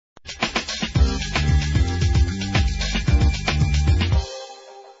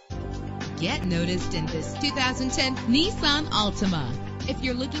Get noticed in this 2010 Nissan Altima. If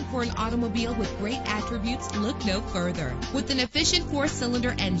you're looking for an automobile with great attributes, look no further. With an efficient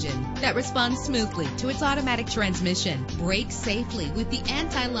 4-cylinder engine that responds smoothly to its automatic transmission, brakes safely with the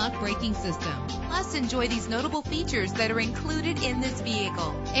anti-lock braking system. Plus, enjoy these notable features that are included in this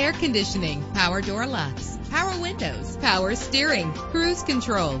vehicle: air conditioning, power door locks, power windows, power steering, cruise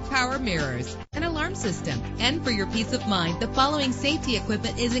control, power mirrors, an alarm system. And for your peace of mind, the following safety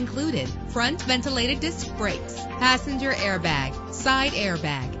equipment is included: front ventilated disc brakes, passenger airbag, side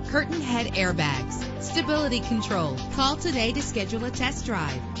airbag, curtain head airbags, stability control. Call today to schedule a test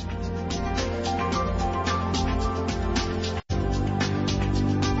drive.